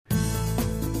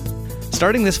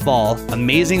Starting this fall,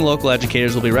 amazing local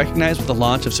educators will be recognized with the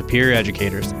launch of Superior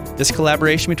Educators. This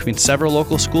collaboration between several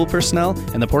local school personnel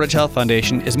and the Portage Health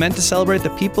Foundation is meant to celebrate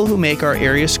the people who make our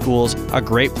area schools a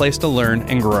great place to learn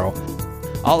and grow.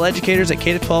 All educators at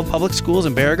K-12 public schools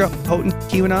in Baraga, Houghton,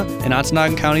 Keweenaw, and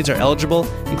Ontonagon counties are eligible,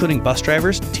 including bus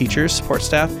drivers, teachers, support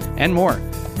staff, and more.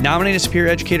 Nominate a Superior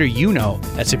Educator you know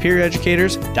at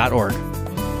superioreducators.org.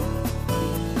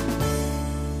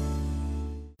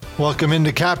 Welcome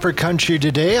into Copper Country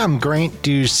today. I'm Grant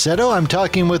Ducetto. I'm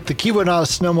talking with the Keweenaw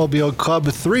Snowmobile Club,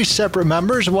 3 separate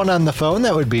members, one on the phone.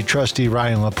 That would be Trustee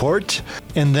Ryan Laporte.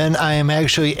 And then I am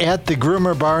actually at the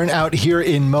Groomer Barn out here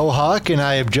in Mohawk, and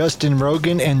I have Justin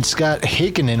Rogan and Scott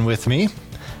Hakenen with me.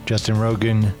 Justin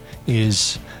Rogan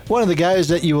is one of the guys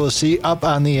that you will see up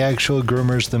on the actual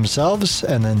groomers themselves,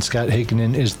 and then Scott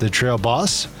Hakenen is the trail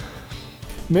boss.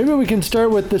 Maybe we can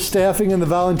start with the staffing and the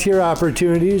volunteer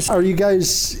opportunities. Are you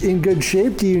guys in good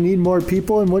shape? Do you need more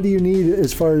people? And what do you need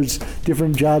as far as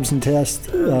different jobs and tasks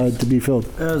to be filled?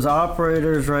 As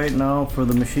operators right now, for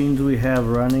the machines we have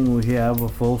running, we have a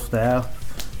full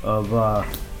staff of,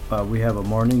 we have a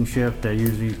morning shift that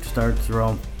usually starts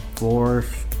around 4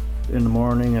 in the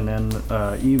morning, and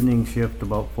then evening shift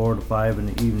about 4 to 5 in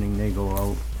the evening they go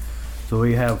out. So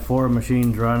we have 4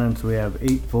 machines running, so we have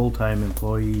 8 full-time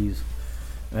employees.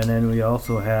 And then we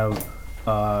also have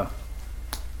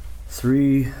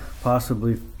 3,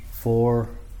 possibly 4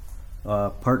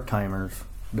 part-timers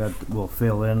that will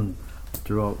fill in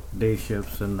throughout day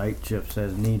shifts and night shifts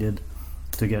as needed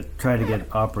to try to get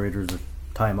operators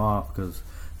time off, because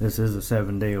this is a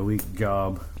 7-day-a-week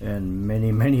job and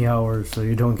many hours, so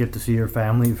you don't get to see your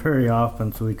family very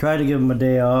often. So we try to give them a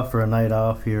day off or a night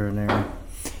off here and there.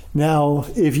 Now,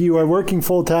 if you are working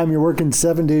full-time, you're working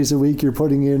 7 days a week, you're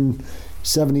putting in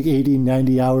 70, 80,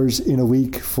 90 hours in a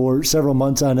week for several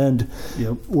months on end.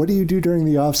 Yep. What do you do during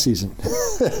the off season?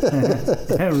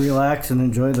 Relax and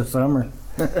enjoy the summer.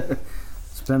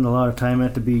 Spend a lot of time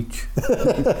at the beach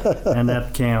and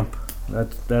at camp.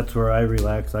 That's where I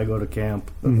relax. I go to camp.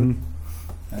 Mm-hmm.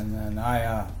 And then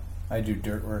I do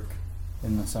dirt work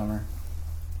in the summer,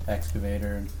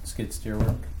 excavator and skid steer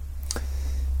work.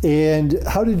 And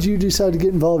how did you decide to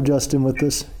get involved, Justin, with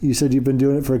this? You said you've been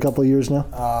doing it for a couple of years now?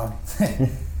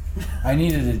 I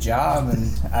needed a job,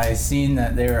 and I seen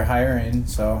that they were hiring,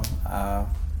 so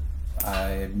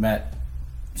I met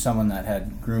someone that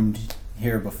had groomed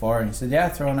here before, and he said, yeah,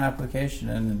 throw an application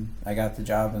in, and I got the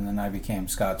job, and then I became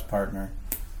Scott's partner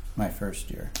my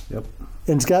first year. Yep.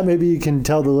 And Scott, maybe you can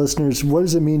tell the listeners, what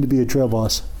does it mean to be a trail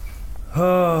boss?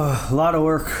 A lot of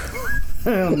work.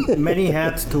 Many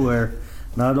hats to wear.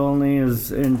 Not only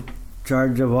is in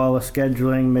charge of all the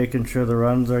scheduling, making sure the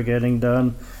runs are getting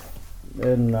done,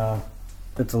 and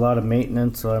it's a lot of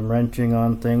maintenance, so I'm wrenching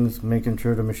on things, making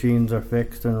sure the machines are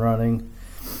fixed and running,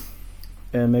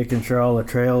 and making sure all the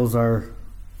trails are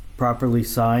properly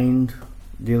signed,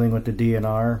 dealing with the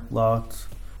DNR lots.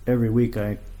 Every week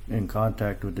I'm in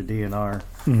contact with the DNR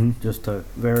just to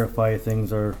verify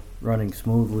things are running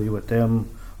smoothly with them,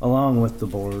 along with the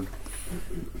board.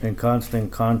 In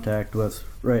constant contact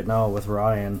right now with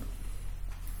Ryan.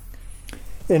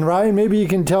 And Ryan, maybe you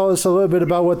can tell us a little bit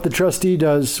about what the trustee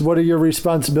does. What are your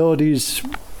responsibilities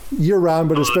year-round,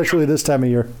 but especially this time of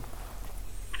year?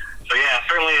 So yeah,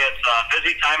 certainly it's a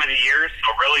busy time of the year. So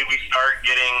really we start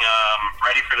getting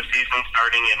ready for the season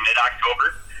starting in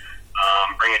mid-October.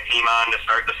 Bring a team on to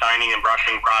start the signing and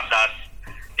brushing process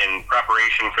in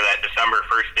preparation for that December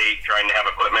 1st date, trying to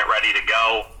have equipment ready to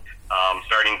go.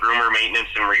 Starting groomer maintenance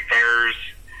and repairs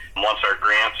once our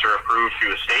grants are approved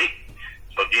through the state.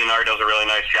 So DNR does a really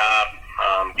nice job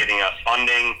getting us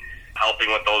funding, helping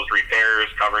with those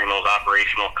repairs, covering those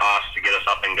operational costs to get us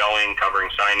up and going, covering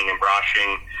signing and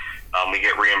brushing. We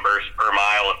get reimbursed per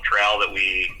mile of trail that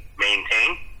we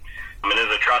maintain. And as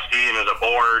a trustee and as a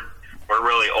board, we're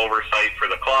really oversight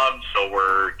for the club, so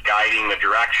we're guiding the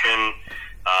direction,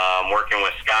 working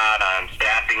with Scott on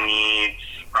staffing needs,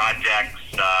 projects,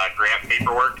 grant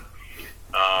paperwork.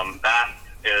 That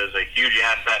is a huge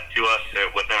asset to us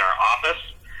within our office.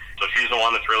 So she's the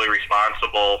one that's really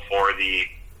responsible for the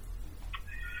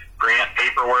grant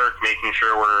paperwork, making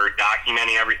sure we're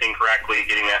documenting everything correctly,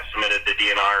 getting that submitted to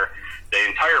DNR. The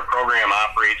entire program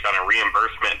operates on a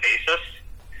reimbursement basis.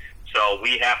 So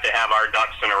we have to have our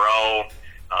ducks in a row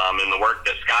in the work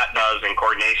that Scott does in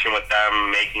coordination with them,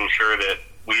 making sure that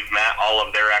we've met all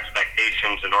of their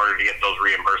expectations in order to get those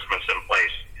reimbursements in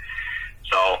place.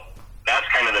 So that's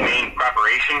kind of the main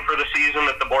preparation for the season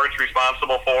that the board's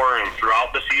responsible for and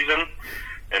throughout the season.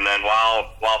 And then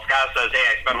while Scott says, hey,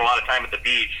 I spend a lot of time at the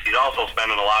beach, he's also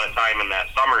spending a lot of time in that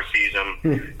summer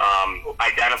season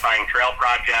identifying trail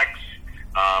projects,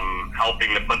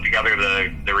 helping to put together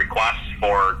the requests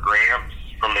for grants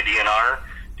from the DNR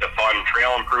to fund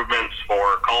trail improvements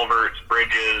for culverts,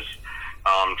 bridges,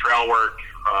 trail work,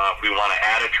 if we want to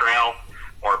add a trail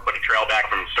or put a trail back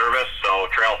from service. So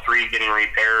Trail 3 getting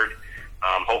repaired.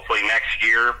 Hopefully next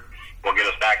year will get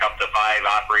us back up to 5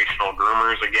 operational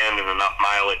groomers again and enough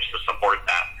mileage to support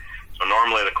that. So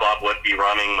normally the club would be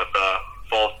running with a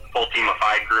full team of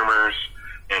 5 groomers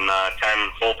and 10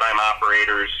 full-time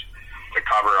operators to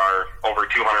cover our over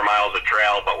 200 miles of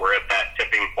trail, but we're at that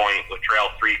tipping point with Trail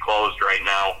 3 closed right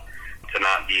now to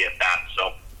not be at that.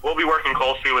 So we'll be working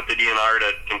closely with the DNR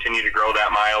to continue to grow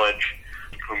that mileage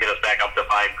and get us back up to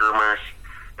 5 groomers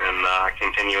and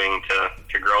continuing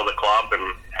to grow the club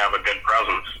and have a good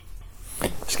presence.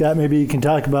 Scott, maybe you can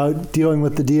talk about dealing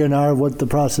with the DNR, what the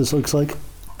process looks like.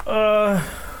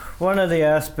 One of the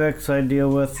aspects I deal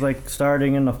with, like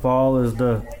starting in the fall, is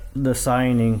the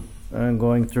signing and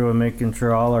going through and making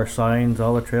sure all our signs,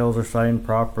 all the trails are signed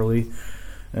properly.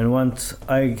 And once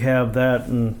I have that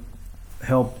and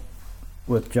help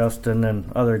with Justin and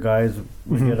other guys,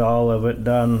 we get all of it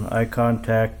done, I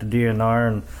contact the DNR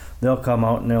and they'll come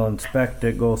out and they'll inspect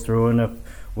it, go through, and if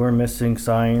we're missing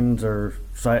signs or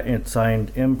it's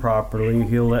signed improperly,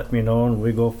 he'll let me know and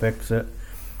we go fix it.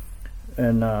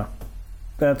 And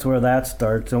that's where that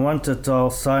starts. And once it's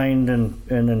all signed and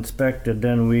inspected,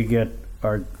 then we get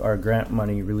our grant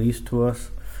money released to us.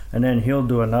 And then he'll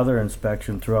do another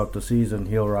inspection throughout the season.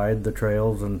 He'll ride the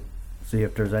trails and see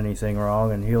if there's anything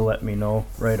wrong, and he'll let me know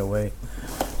right away.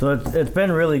 So it's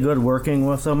been really good working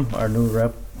with him. Our new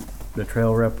rep, the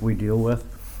trail rep we deal with,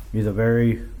 he's a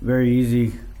very, very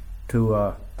easy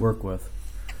to work with.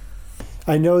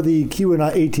 I know the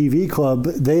Keweenaw ATV Club,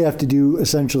 they have to do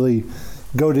essentially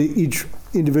go to each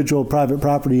individual private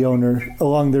property owner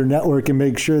along their network and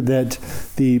make sure that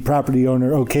the property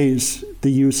owner okays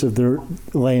the use of their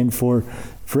land for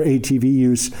ATV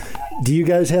use. Do you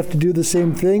guys have to do the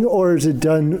same thing, or is it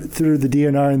done through the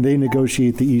DNR and they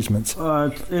negotiate the easements?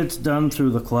 It's done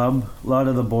through the club. A lot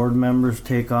of the board members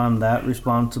take on that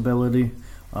responsibility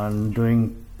on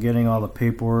getting all the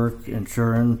paperwork,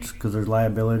 insurance, because there's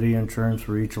liability insurance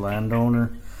for each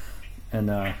landowner,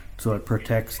 and so it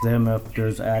protects them if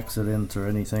there's accidents or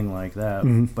anything like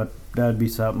that. But that'd be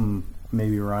something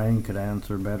maybe Ryan could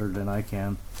answer better than I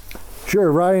can.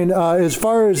 Sure, Ryan, as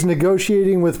far as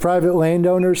negotiating with private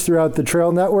landowners throughout the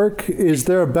trail network, is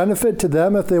there a benefit to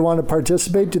them if they want to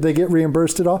participate? Do they get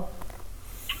reimbursed at all?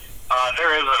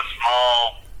 There is a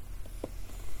small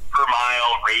per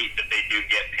mile rate that they do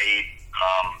get paid.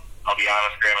 I'll be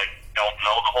honest, Graham, I don't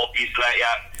know the whole piece of that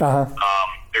yet.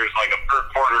 There's like a per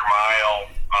quarter mile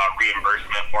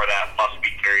reimbursement for that, plus we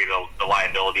carry the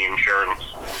liability insurance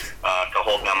to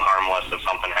hold them harmless if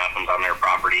something happens on their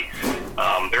property.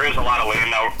 There is a lot of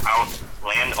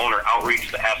landowner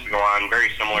outreach that has to go on, very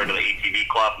similar to the ATV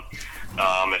club.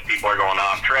 If people are going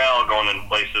off trail, going in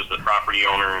places that property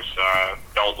owners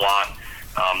don't want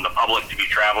the public to be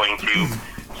traveling to,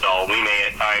 so we may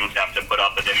at times have to put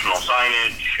up additional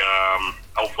signage.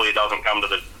 Hopefully it doesn't come to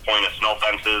the point of snow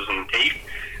fences and tape,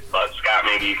 but Scott,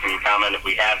 maybe you can comment if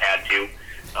we have had to.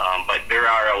 But there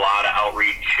are a lot of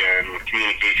outreach and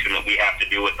communication that we have to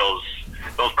do with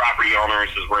those property owners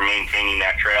as we're maintaining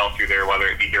that trail through there, whether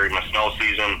it be during the snow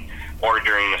season or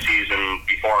during the season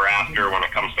before or after when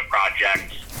it comes to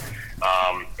projects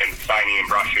and signing and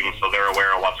brushing, so they're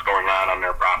aware of what's going on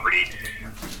their property.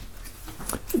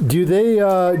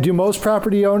 Do most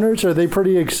property owners, are they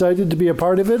pretty excited to be a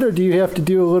part of it, or do you have to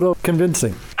do a little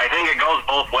convincing? I think it goes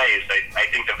both ways. I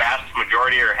think the vast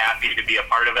majority are happy to be a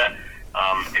part of it,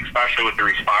 especially with the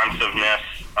responsiveness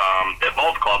that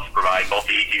both clubs provide, both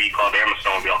the ATV club and the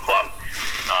snowmobile club.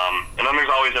 And then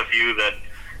there's always a few that,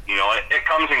 it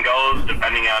comes and goes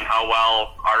depending on how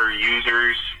well our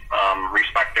users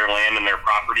respect their land and their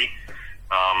property.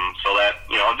 So that,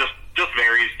 just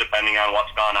varies depending on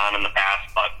what's gone on in the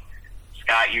past. But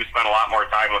Scott, you spent a lot more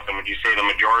time with them. Would you say the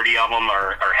majority of them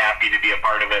are happy to be a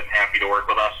part of it, happy to work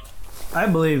with us? I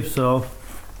believe so.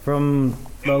 From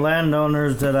the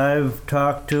landowners that I've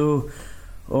talked to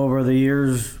over the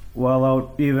years, while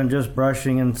out even just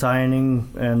brushing and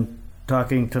signing and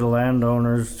talking to the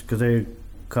landowners, because they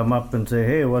come up and say,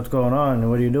 hey, what's going on and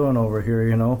what are you doing over here,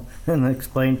 and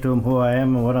explain to them who I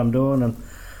am and what I'm doing, and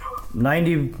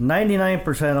 99%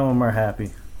 of them are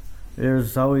happy.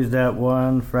 There's always that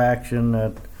one fraction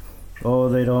that,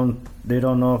 they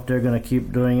don't know if they're going to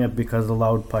keep doing it because of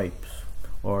loud pipes,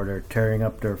 or they're tearing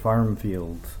up their farm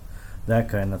fields, that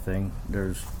kind of thing.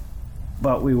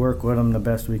 But we work with them the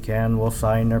best we can. We'll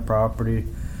sign their property.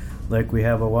 Like we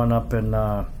have a one up in,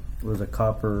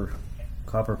 Copper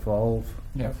Copper Falls,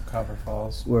 Yep, Copper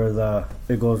Falls. where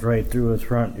it goes right through his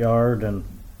front yard, and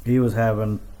he was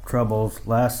having troubles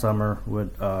last summer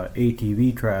with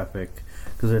ATV traffic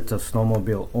because it's a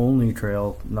snowmobile only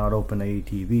trail, not open to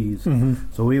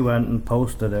ATVs. So we went and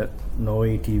posted it, no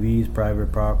ATVs,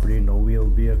 private property, no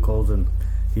wheeled vehicles, and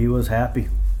he was happy,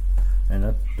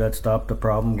 and that stopped the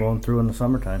problem going through in the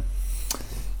summertime.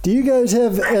 Do you guys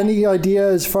have any idea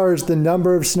as far as the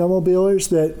number of snowmobilers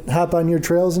that hop on your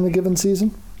trails in a given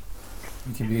season?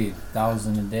 It could be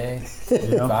 1,000 a day,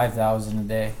 Yeah. 5,000 a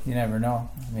day. You never know.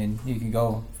 I mean, you could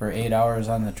go for 8 hours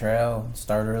on the trail,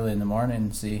 start early in the morning,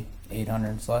 and see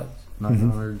 800 sleds.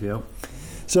 900, yep.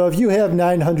 So if you have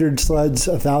 900 sleds,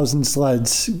 1,000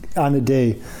 sleds on a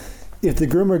day, if the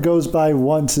groomer goes by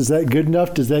once, is that good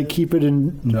enough? Does that keep it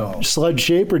in No. sled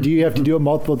shape, or do you have to do it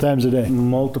multiple times a day?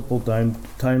 Multiple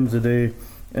times a day.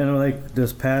 And like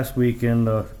this past weekend,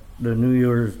 the New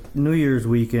Year's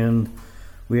weekend,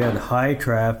 we had high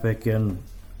traffic and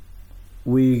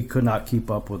we could not keep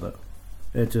up with it.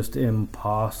 It's just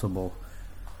impossible.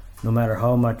 No matter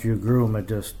how much you groom, it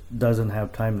just doesn't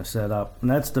have time to set up.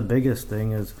 And that's the biggest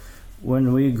thing is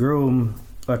when we groom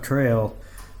a trail,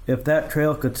 if that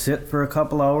trail could sit for a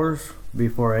couple hours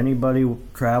before anybody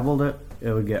traveled it,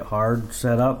 it would get hard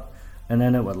set up, and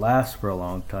then it would last for a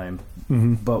long time.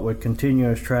 But with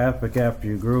continuous traffic after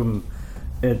you groom,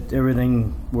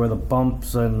 everything where the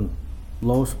bumps and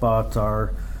low spots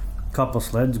are, a couple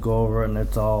sleds go over it and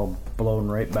it's all blown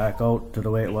right back out to the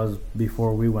way it was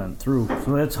before we went through.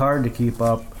 So it's hard to keep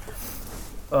up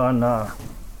on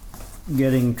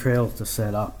getting trails to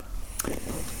set up.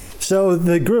 So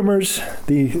the groomers,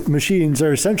 the machines,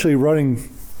 are essentially running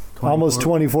almost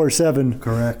 24/7.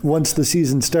 Correct. Once the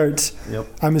season starts. Yep.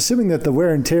 I'm assuming that the wear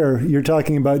and tear, you're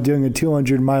talking about doing a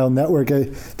 200-mile network. I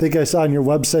think I saw on your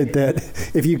website that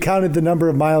if you counted the number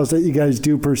of miles that you guys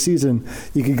do per season,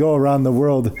 you could go around the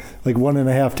world like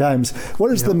 1.5 times.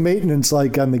 What is the maintenance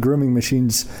like on the grooming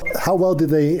machines? How well do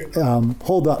they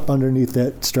hold up underneath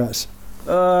that stress?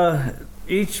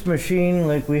 Each machine,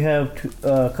 like we have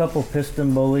a couple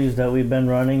piston bullies that we've been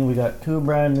running. We got 2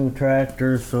 brand new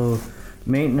tractors, so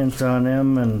maintenance on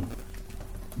them and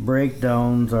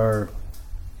breakdowns are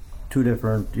 2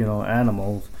 different,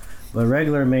 animals. But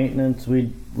regular maintenance,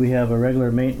 we have a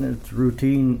regular maintenance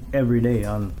routine every day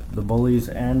on the bullies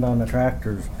and on the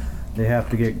tractors. They have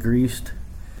to get greased,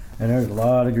 and there's a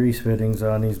lot of grease fittings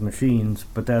on these machines,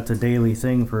 but that's a daily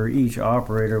thing for each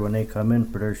operator when they come in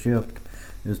for their shift,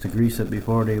 is to grease it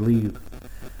before they leave,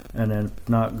 and then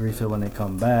not grease it when they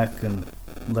come back and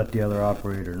let the other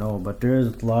operator know. But there is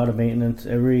a lot of maintenance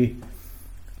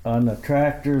on the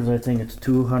tractors. I think it's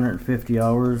 250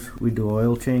 hours we do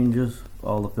oil changes.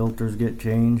 All the filters get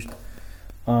changed.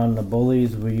 On the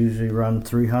bullies we usually run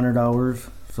 300 hours,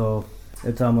 so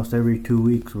it's almost every 2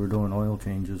 weeks we're doing oil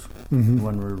changes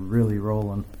when we're really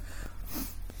rolling.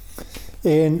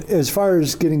 And as far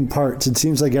as getting parts, it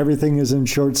seems like everything is in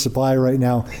short supply right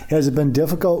now. Has it been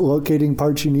difficult locating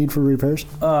parts you need for repairs?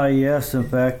 Yes, in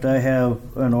fact, I have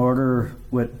an order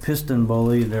with Piston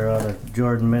Bully. They're out of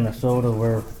Jordan, Minnesota,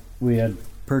 where we had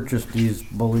purchased these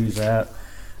bullies at,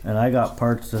 and I got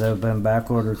parts that have been back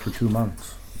ordered for 2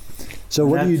 months. So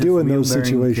what do you do in those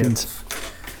situations?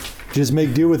 Just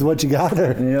make do with what you got?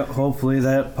 Or? Yeah, hopefully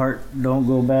that part don't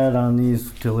go bad on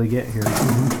these till they get here.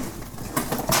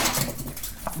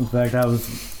 In fact, I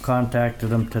contacted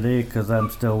them today because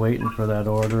I'm still waiting for that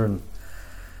order, and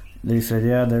they said,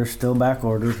 yeah, they're still back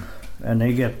ordered, and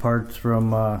they get parts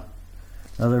from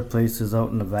other places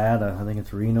out in Nevada. I think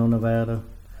it's Reno, Nevada.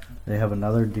 They have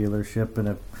another dealership, and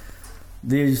if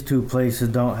these 2 places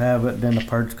don't have it, then the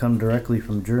parts come directly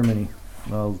from Germany.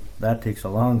 Well, that takes a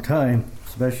long time,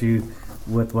 especially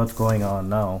with what's going on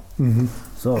now.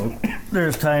 So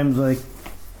there's times like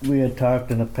we had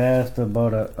talked in the past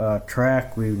about a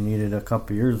track we needed a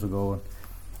couple years ago, and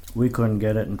we couldn't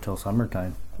get it until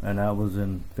summertime, and that was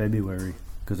in February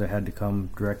because it had to come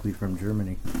directly from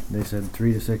Germany. They said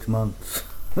 3 to 6 months.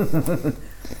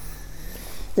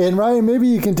 And Ryan, maybe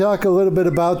you can talk a little bit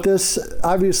about this.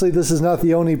 Obviously, this is not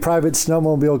the only private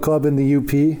snowmobile club in the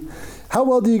UP. How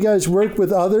well do you guys work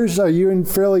with others? Are you in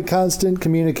fairly constant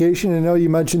communication? I know you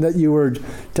mentioned that you were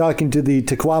talking to the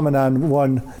Tequamanon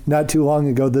one not too long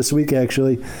ago, this week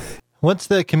actually. What's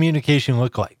that communication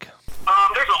look like?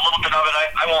 There's a little bit of it.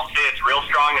 I won't say it's real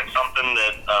strong. It's something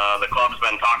that the club's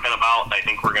been talking about. I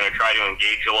think we're going to try to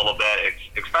engage a little bit,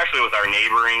 especially with our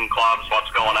neighboring clubs,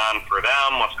 what's going on for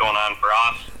them, what's going on for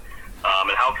us,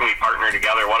 and how can we partner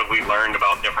together? What have we learned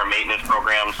about different maintenance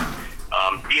programs?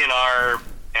 DNR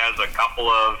has a couple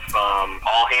of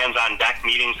all-hands-on-deck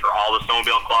meetings for all the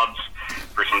snowmobile clubs.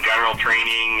 for some general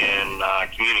training and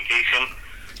communication.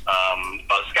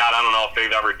 But Scott, I don't know if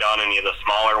they've ever done any of the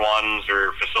smaller ones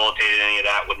or facilitated any of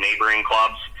that with neighboring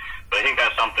clubs, but I think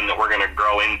that's something that we're going to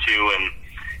grow into. And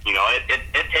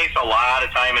it takes a lot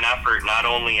of time and effort, not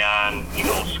only on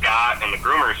Scott and the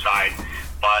groomer side,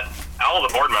 but all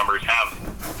the board members have,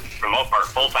 for the most part,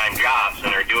 full-time jobs,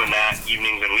 and are doing that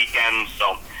evenings and weekends.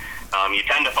 So you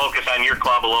tend to focus on your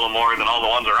club a little more than all the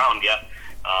ones around you.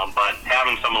 But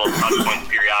having some of those touch points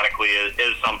periodically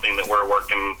is something that we're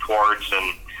working towards,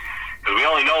 and because we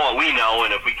only know what we know,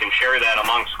 and if we can share that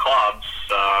amongst clubs,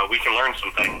 we can learn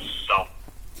some things. So,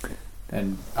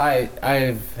 and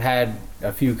I've had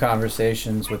a few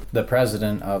conversations with the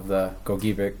president of the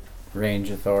Gogebic Range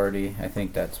Authority. I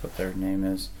think that's what their name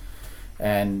is,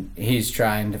 and he's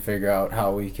trying to figure out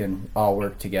how we can all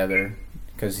work together.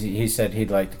 Because he said he'd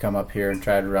like to come up here and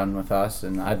try to run with us,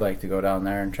 and I'd like to go down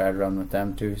there and try to run with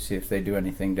them too, see if they do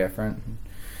anything different.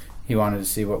 He wanted to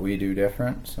see what we do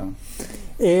different. So.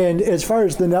 And as far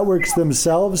as the networks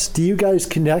themselves, do you guys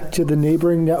connect to the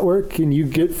neighboring network? Can you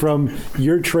get from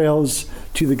your trails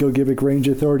to the Gogebic Range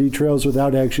Authority trails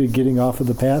without actually getting off of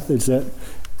the path? Is it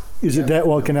that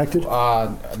well connected?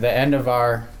 The end of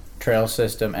our trail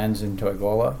system ends in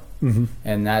Toivola,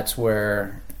 and that's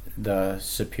where the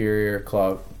Superior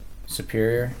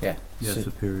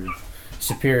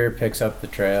picks up the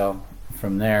trail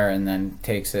from there, and then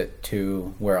takes it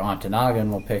to where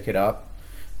Ontonagon will pick it up,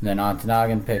 and then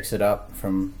Ontonagon picks it up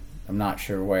from, I'm not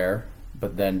sure where,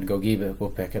 but then Gogebic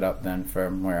will pick it up then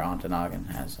from where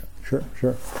Ontonagon has it. Sure. From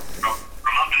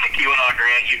up in the Keweenaw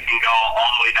Grant, you can go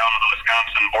all the way down to the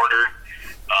Wisconsin border,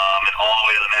 and all the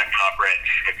way to the Mackinac Ridge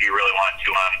if you really want to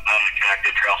on the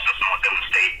connected trail system within the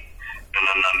state. And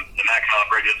then the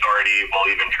Mackinac Bridge Authority will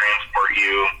even transport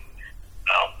you.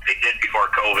 They did before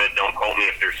COVID. Don't quote me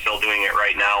if they're still doing it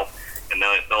right now. And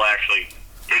they'll actually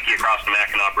take you across the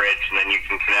Mackinac Bridge, and then you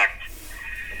can connect,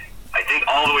 I think,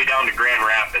 all the way down to Grand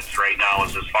Rapids right now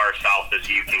is as far south as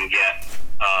you can get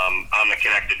on the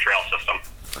connected trail system.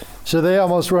 So they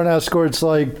almost run escorts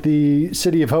like the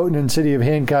City of Houghton and City of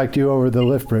Hancock do over the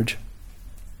lift bridge.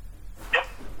 Yep.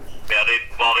 Yeah, they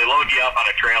load you up on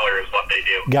a trailer is what they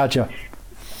do. Gotcha.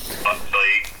 So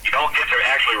you don't get to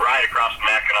actually ride across the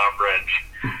Mackinac Bridge.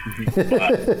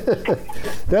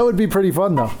 That would be pretty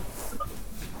fun, though.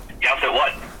 Yes, it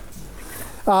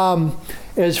would.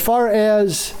 As far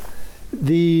as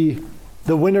the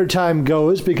wintertime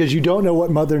goes, because you don't know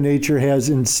what Mother Nature has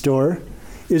in store,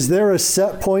 is there a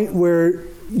set point where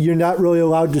you're not really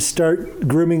allowed to start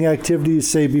grooming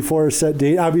activities, say, before a set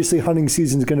date? Obviously, hunting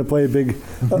season is going to play a big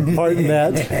part in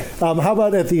that. How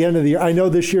about at the end of the year? I know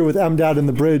this year with MDOT and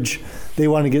the bridge, they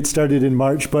want to get started in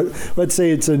March, but let's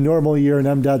say it's a normal year and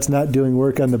MDOT's not doing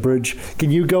work on the bridge. Can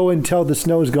you go until the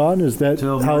snow's gone? Is that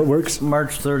how it works?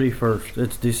 March 31st.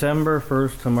 It's December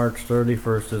 1st to March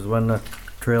 31st is when the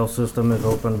trail system is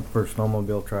open for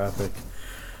snowmobile traffic.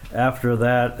 After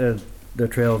that, the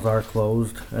trails are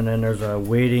closed, and then there's a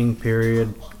waiting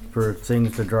period for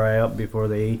things to dry up before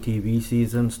the ATV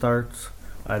season starts.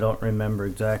 I don't remember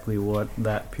exactly what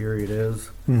that period is,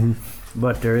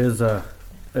 but there is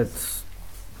it's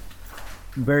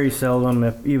very seldom,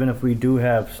 even if we do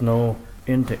have snow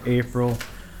into April,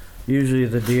 usually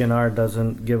the DNR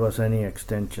doesn't give us any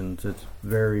extensions. It's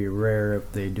very rare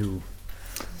if they do.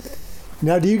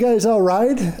 Now, do you guys all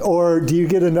ride, or do you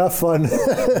get enough fun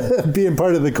being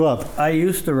part of the club? I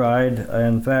used to ride.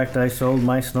 In fact, I sold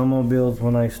my snowmobiles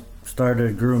when I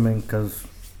started grooming because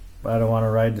I don't want to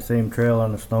ride the same trail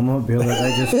on a snowmobile that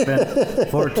I just spent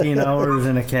 14 hours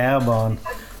in a cab on.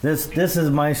 This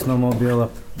is my snowmobile,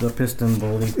 the Piston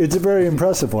Bully. It's a very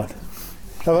impressive one.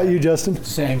 How about you, Justin?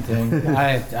 Same thing.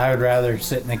 I would rather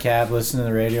sit in the cab, listen to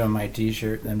the radio in my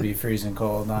T-shirt than be freezing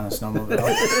cold on a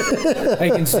snowmobile. I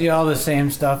can see all the same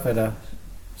stuff at a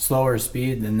slower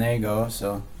speed than they go,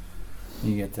 so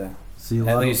you get to see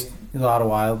at least a lot of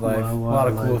wildlife, a lot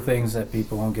of cool things that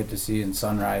people won't get to see in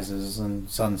sunrises and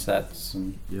sunsets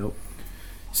and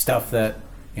stuff that,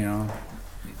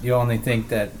 you only think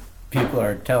that people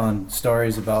are telling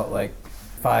stories about, like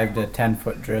 5 to 10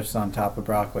 foot drifts on top of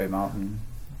Brockway Mountain.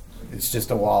 It's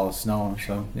just a wall of snow.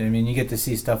 So, you get to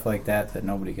see stuff like that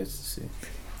nobody gets to see.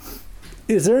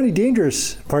 Is there any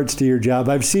dangerous parts to your job?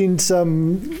 I've seen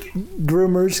some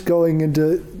groomers going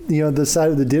into, the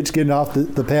side of the ditch, getting off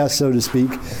the path, so to speak.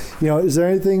 Is there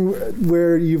anything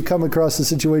where you've come across a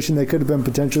situation that could have been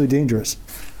potentially dangerous?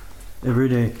 Every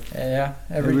day. Yeah,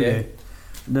 every day.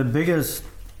 The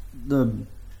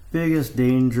biggest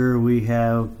danger we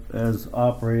have as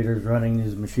operators running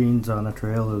these machines on a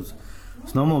trail is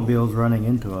snowmobiles running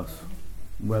into us,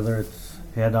 whether it's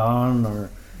head on or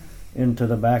into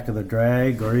the back of the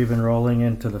drag or even rolling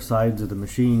into the sides of the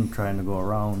machine trying to go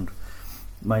around.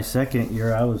 My second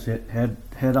year, I was hit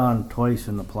head on twice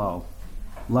in the plow.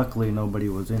 Luckily, nobody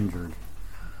was injured.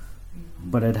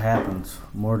 But it happens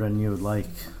more than you would like.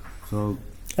 So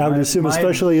I would assume,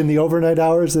 especially in the overnight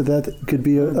hours, that could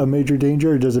be a major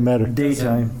danger, or does it matter?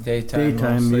 Daytime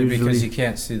mostly, usually. because you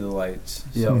can't see the lights.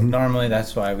 So normally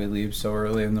that's why we leave so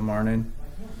early in the morning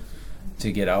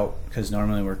to get out, because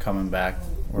normally we're coming back.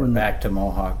 We're back to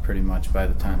Mohawk pretty much by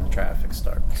the time the traffic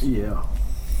starts. Yeah.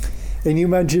 And you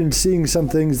mentioned seeing some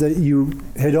things that you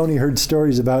had only heard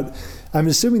stories about. I'm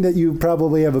assuming that you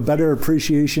probably have a better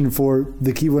appreciation for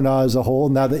the Keweenaw as a whole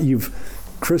now that you've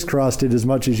crisscrossed it as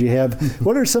much as you have.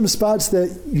 What are some spots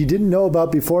that you didn't know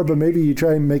about before, but maybe you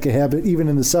try and make a habit, even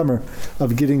in the summer,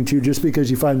 of getting to just because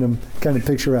you find them kind of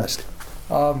picturesque?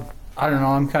 I don't know.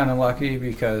 I'm kind of lucky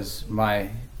because my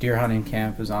deer hunting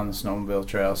camp is on the snowmobile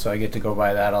trail, so I get to go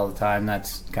by that all the time.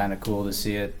 That's kind of cool to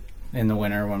see it in the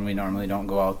winter when we normally don't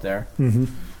go out there. And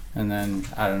then,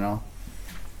 I don't know,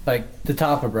 like the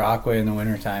top of Brockway in the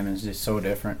wintertime is just so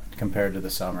different compared to the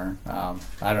summer.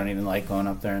 I don't even like going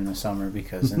up there in the summer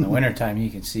because in the wintertime you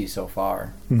can see so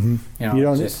far. You know,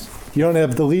 You don't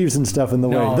have the leaves and stuff in the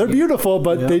way. They're beautiful,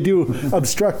 but they do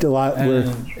obstruct a lot.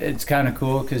 And it's kind of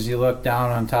cool because you look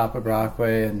down on top of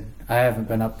Brockway, and I haven't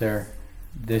been up there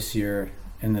this year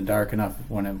in the dark enough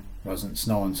when it wasn't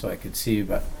snowing so I could see,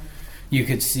 but you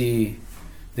could see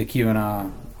the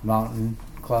Keweenaw Mountain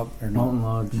Club, or Mountain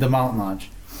Lodge. The Mountain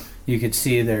Lodge. You could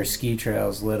see their ski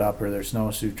trails lit up, or their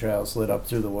snowshoe trails lit up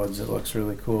through the woods. It looks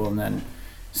really cool. And then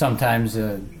sometimes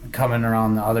coming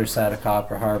around the other side of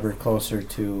Copper Harbor, closer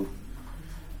to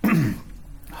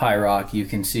High Rock, you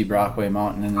can see Brockway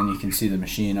Mountain, and then you can see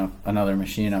another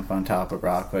machine up on top of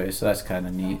Brockway. So that's kind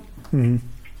of neat.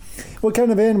 What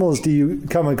kind of animals do you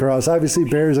come across? Obviously,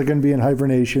 bears are going to be in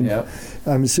hibernation. Yep.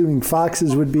 I'm assuming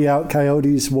foxes would be out,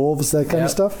 coyotes, wolves, that kind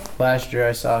of stuff? Last year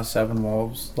I saw 7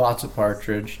 wolves, lots of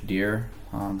partridge, deer.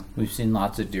 We've seen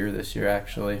lots of deer this year,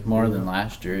 actually, more than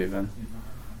last year even.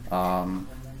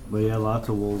 But yeah, lots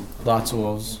of wolves. Lots of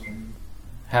wolves.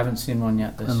 Haven't seen one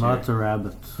yet this year. And lots of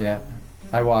rabbits. Yeah.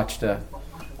 I watched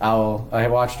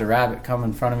a rabbit come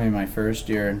in front of me my first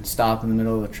year and stop in the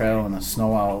middle of the trail, and a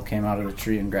snow owl came out of the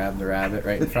tree and grabbed the rabbit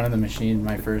right in front of the machine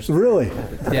my first year. Really?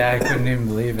 Yeah, I couldn't even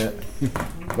believe it.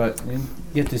 But you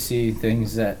get to see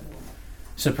things that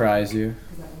surprise you.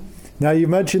 Now, you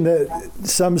mentioned that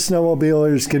some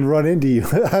snowmobilers can run into you.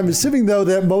 I'm assuming, though,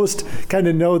 that most kind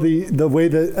of know the way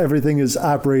that everything is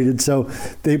operated, so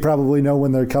they probably know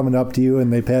when they're coming up to you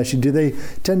and they pass you. Do they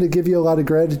tend to give you a lot of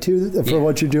gratitude for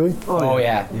what you're doing? Oh,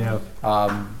 yeah. Yeah.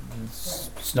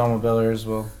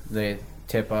 Snowmobilers they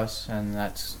tip us, and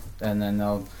then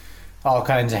they'll all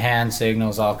kinds of hand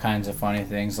signals, all kinds of funny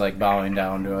things like bowing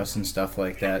down to us and stuff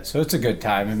like that. So it's a good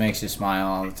time. It makes you smile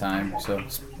all the time. So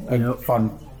it's a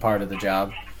fun part of the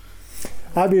job.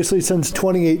 Obviously, since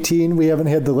 2018, we haven't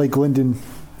had the Lake Linden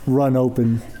run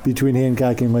open between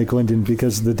Hancock and Lake Linden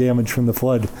because of the damage from the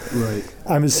flood. Right.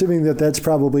 I'm assuming that that's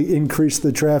probably increased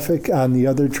the traffic on the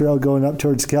other trail going up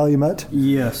towards Calumet.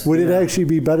 Yes. Would it actually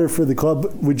be better for the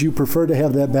club? Would you prefer to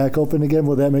have that back open again?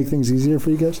 Will that make things easier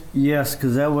for you guys? Yes,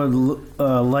 because that would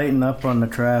lighten up on the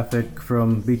traffic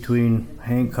from between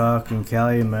Hancock and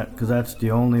Calumet, because that's the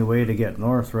only way to get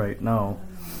north right now.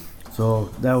 So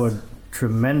that would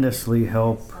tremendously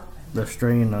help the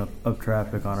strain of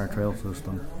traffic on our trail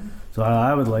system. So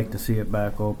I would like to see it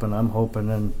back open. I'm hoping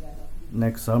in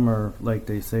next summer, like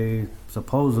they say,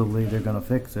 supposedly they're going to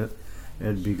fix it.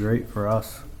 It'd be great for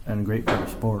us and great for the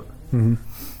sport. Mm-hmm.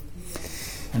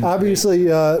 Obviously,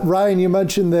 Ryan, you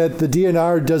mentioned that the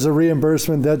DNR does a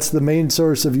reimbursement. That's the main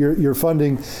source of your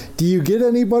funding. Do you get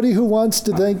anybody who wants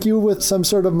to thank you with some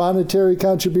sort of monetary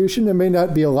contribution? It may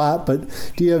not be a lot,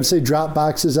 but do you have, say, drop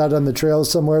boxes out on the trail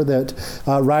somewhere that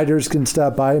riders can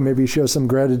stop by and maybe show some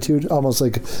gratitude, almost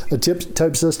like a tip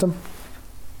type system?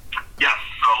 Yes.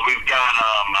 So we've got,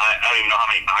 I don't even know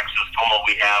how many boxes total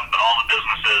we have, but all the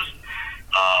businesses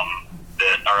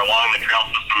that are along the trail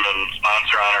system and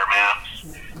sponsor on our maps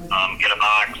get a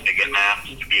box, they get maps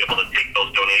to be able to take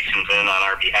those donations in on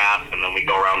our behalf, and then we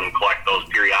go around and collect those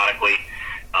periodically.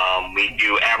 We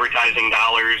do advertising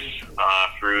dollars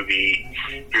through the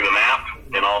map,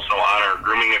 and also on our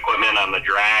grooming equipment on the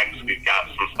drags. We've got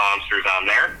some sponsors on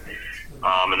there,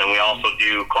 and then we also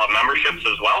do club memberships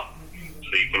as well.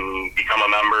 So you can become a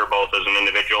member both as an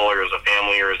individual or as a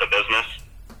family or as a business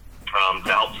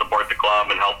to help support the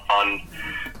club and help fund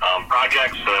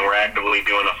projects. And then we're actively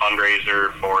doing a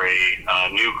fundraiser for a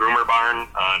new groomer barn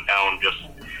down just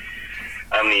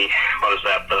on the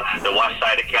west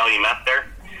side of Calumet there.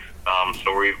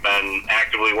 So we've been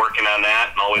actively working on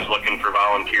that and always looking for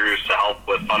volunteers to help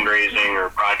with fundraising or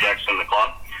projects in the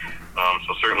club.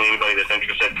 So certainly anybody that's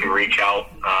interested can reach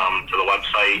out to the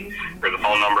website or the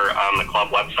phone number on the club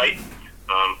website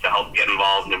to help get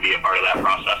involved and be a part of that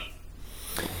process.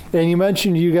 And you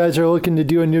mentioned you guys are looking to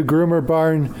do a new groomer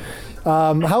barn.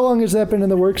 How long has that been in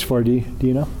the works for? Do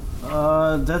you know?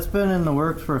 That's been in the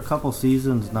works for a couple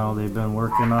seasons now. They've been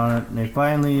working on it, and they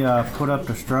finally put up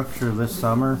the structure this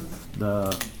summer.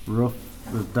 The roof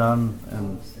is done,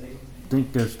 and I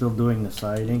think they're still doing the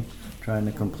siding, trying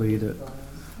to complete it,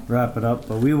 wrap it up.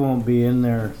 But we won't be in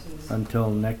there until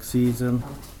next season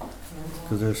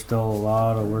because there's still a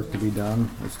lot of work to be done.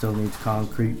 It still needs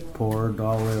concrete poured,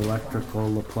 all the electrical,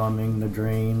 the plumbing, the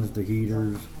drains, the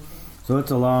heaters. So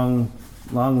it's a long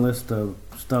list of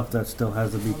stuff that still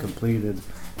has to be completed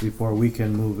before we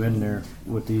can move in there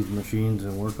with these machines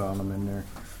and work on them in there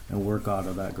and work out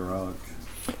of that garage.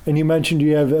 And you mentioned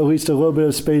you have at least a little bit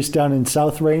of space down in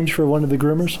South Range for one of the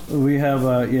groomers? We have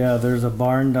there's a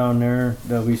barn down there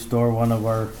that we store one of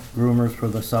our groomers for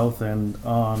the south end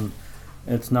on.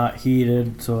 It's not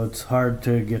heated, so it's hard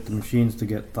to get the machines to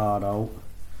get thawed out.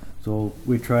 So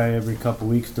we try every couple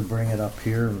weeks to bring it up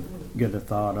here and get it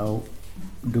thawed out,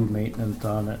 do maintenance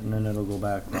on it, and then it'll go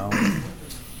back down.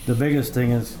 The biggest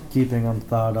thing is keeping them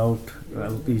thawed out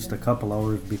at least a couple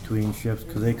hours between shifts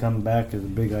because they come back as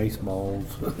big ice balls.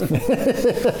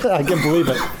 I can believe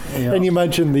it. Yeah. And you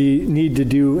mentioned the need to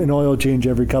do an oil change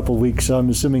every couple of weeks, so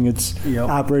I'm assuming it's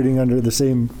operating under the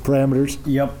same parameters?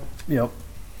 Yep.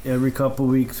 Every couple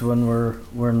of weeks when we're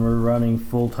running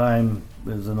full time,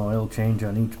 there's an oil change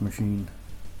on each machine.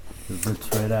 'Cause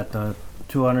it's right at the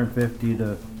 250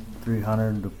 to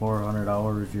 300 to 400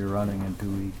 hours you're running in 2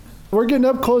 weeks. We're getting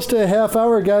up close to a half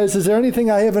hour, guys. Is there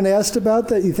anything I haven't asked about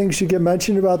that you think should get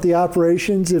mentioned about the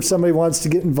operations? If somebody wants to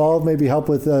get involved, maybe help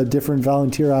with different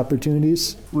volunteer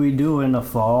opportunities? We do in the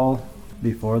fall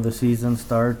before the season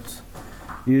starts.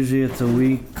 Usually it's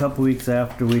couple weeks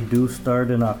after we do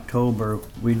start in October.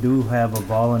 We do have a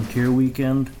volunteer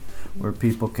weekend where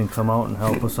people can come out and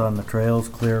help us on the trails,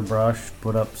 clear brush,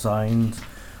 put up signs,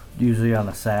 usually on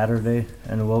a Saturday,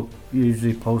 and we'll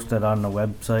usually post it on the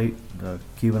website, the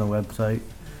Keweenaw website,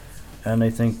 and I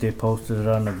think they posted it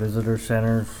on the visitor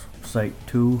center's site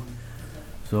too.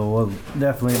 So we'll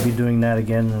definitely be doing that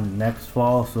again next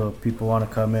fall, so if people want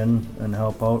to come in and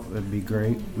help out, it'd be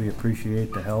great. We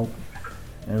appreciate the help,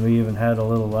 and we even had a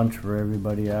little lunch for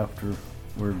everybody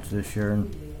afterwards this year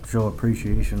and show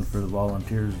appreciation for the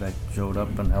volunteers that showed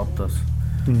up and helped us.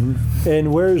 Mm-hmm.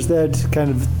 And where is that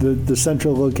kind of the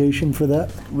central location for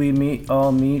that? We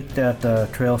all meet at the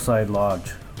Trailside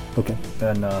Lodge. Okay.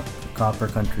 And Copper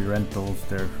Country Rentals,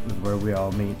 there is where we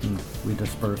all meet and we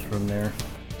disperse from there.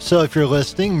 So if you're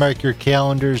listening, mark your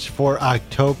calendars for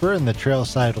October in the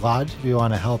Trailside Lodge if you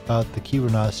want to help out the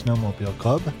Keweenaw Snowmobile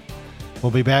Club.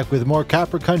 We'll be back with more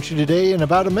Copper Country Today in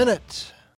about a minute.